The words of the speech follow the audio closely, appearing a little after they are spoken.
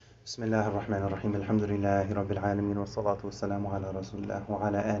بسم الله الرحمن الرحيم الحمد لله رب العالمين والصلاة والسلام على رسول الله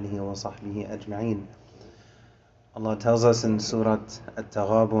وعلى آله وصحبه أجمعين. Allah tells us in Surah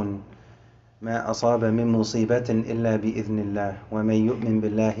At-Taghabun, ما أصاب من مصيبة إلا بإذن الله ومن يؤمن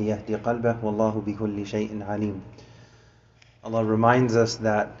بالله يهدي قلبه والله بكل شيء عليم. Allah reminds us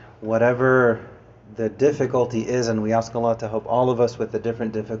that whatever the difficulty is, and we ask Allah to help all of us with the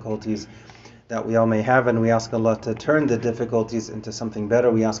different difficulties that we all may have, and we ask Allah to turn the difficulties into something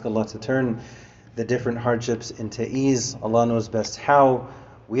better. We ask Allah to turn the different hardships into ease. Allah knows best how.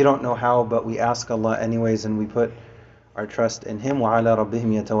 We don't know how, but we ask Allah anyways, and we put our trust in Him. وَعَلَى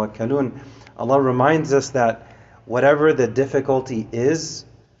رَبِّهِمْ يَتَوَكَّلُونَ. Allah reminds us that whatever the difficulty is,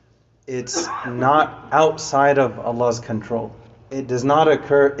 it's not outside of Allah's control. It does not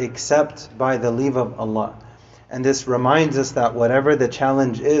occur except by the leave of Allah. And this reminds us that whatever the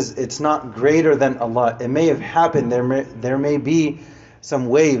challenge is, it's not greater than Allah. It may have happened. There may be some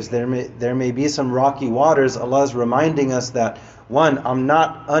waves. There may be some rocky waters. Allah is reminding us that, one, I'm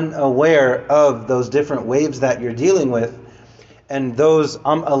not unaware of those different waves that you're dealing with. And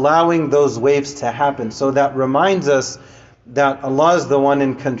I'm allowing those waves to happen. So that reminds us that Allah is the one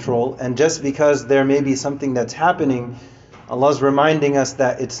in control. And just because there may be something that's happening, Allah is reminding us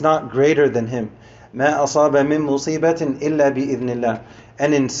that it's not greater than Him. ما أصاب من مصيبة إلا بإذن الله.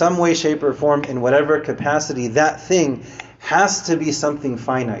 And in some way, shape or form, in whatever capacity, that thing has to be something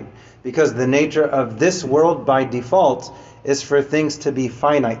finite. Because the nature of this world by default is for things to be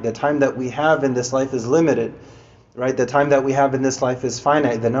finite. The time that we have in this life is limited. Right? The time that we have in this life is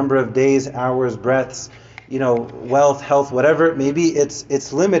finite. The number of days, hours, breaths, wealth, health, whatever it may be,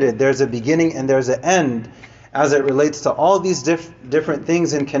 it's limited. There's a beginning and there's an end as it relates to all these different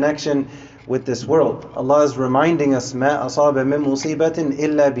things in connection with this world. Allah is reminding us, مَا أَصَابَ مِن مُصِيبَةٍ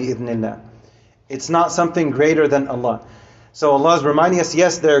إِلَّا بِإِذْنِ اللَّهِ. It's not something greater than Allah. So Allah is reminding us,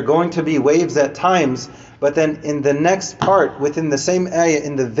 yes, there are going to be waves at times, but then in the next part, within the same ayah,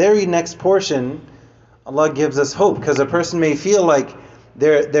 in the very next portion, Allah gives us hope, because a person may feel like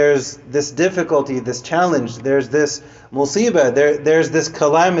there's this difficulty, this challenge, there's this musibah, there's this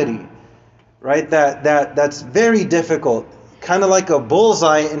calamity, right? That's very difficult. Kind of like a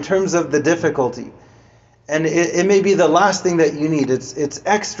bullseye in terms of the difficulty. And it may be the last thing that you need. It's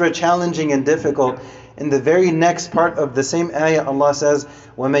extra challenging and difficult. In the very next part of the same ayah, Allah says,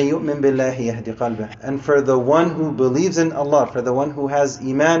 وَمَن يُؤْمِن بِاللَّهِ يَهْدِ قَلْبَهُ. And for the one who believes in Allah, for the one who has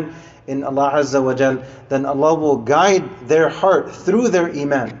iman in Allah Azza wa Jal, then Allah will guide their heart through their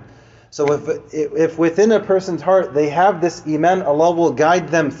iman. So if within a person's heart they have this iman, Allah will guide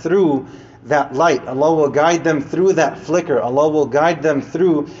them through that light. Allah will guide them through that flicker. Allah will guide them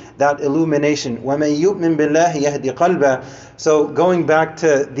through that illumination. وَمَن يُؤْمِن بِاللَّهِ يَهْدِ قَلْبَهُ. So going back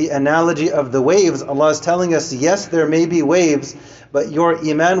to the analogy of the waves, Allah is telling us, yes, there may be waves, but your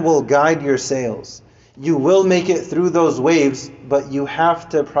iman will guide your sails. You will make it through those waves, but you have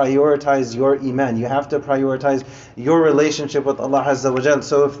to prioritize your iman. You have to prioritize your relationship with Allah Azza wa Jal.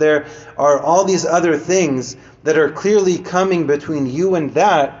 So if there are all these other things that are clearly coming between you and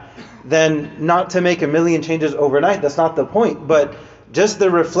that, then not to make a million changes overnight, that's not the point, but just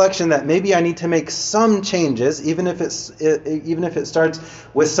the reflection that maybe I need to make some changes, even if it starts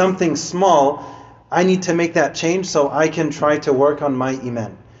with something small, I need to make that change so I can try to work on my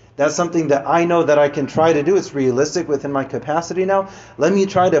iman. That's something that I know that I can try to do. It's realistic within my capacity now. Let me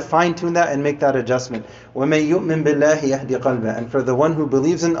try to fine-tune that and make that adjustment. وَمَن يُؤْمِن بِاللَّهِ يَهْدِ قَلْبَهُ. And for the one who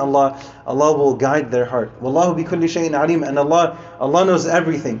believes in Allah, Allah will guide their heart. وَاللَّهُ بِكُلِّ شَيْءٍ عَلِيمٌ. And Allah knows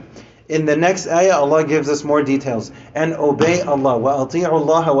everything. In the next ayah, Allah gives us more details. And obey Allah. وَأَطِيعُوا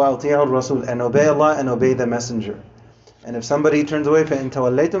اللَّهَ وَأَطِيعُوا الرَّسُولَ. And obey Allah and obey the Messenger. And if somebody turns away, فَإِن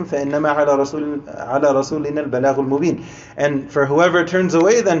تَوَلَّيْتُمْ فَإِنَّمَا عَلَى رَسُولِنَا الْبَلَاغُ الْمُبِينَ. And for whoever turns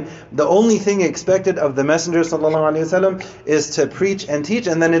away, then the only thing expected of the Messenger ﷺ is to preach and teach,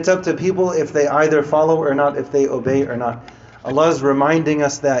 and then it's up to people if they either follow or not, if they obey or not. Allah is reminding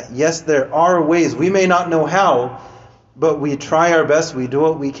us that yes, there are ways. We may not know how, but we try our best, we do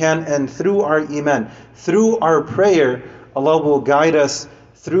what we can, and through our iman, through our prayer, Allah will guide us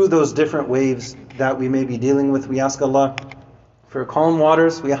through those different waves that we may be dealing with. We ask Allah for calm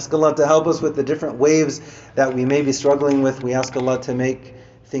waters. We ask Allah to help us with the different waves that we may be struggling with. We ask Allah to make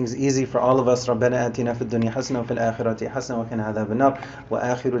things easy for all of us. رَبَّنَا آتِنَا فِي الدُّنْيَا حَسَنَةً وَفِي الْآخِرَةِ حَسَنَةً وَقِنَا عَذَابَ النَّارِ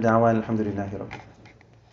وَآخِرُ دَعْوَانَا الْحَمْدُ لِلَّهِ رَبِّ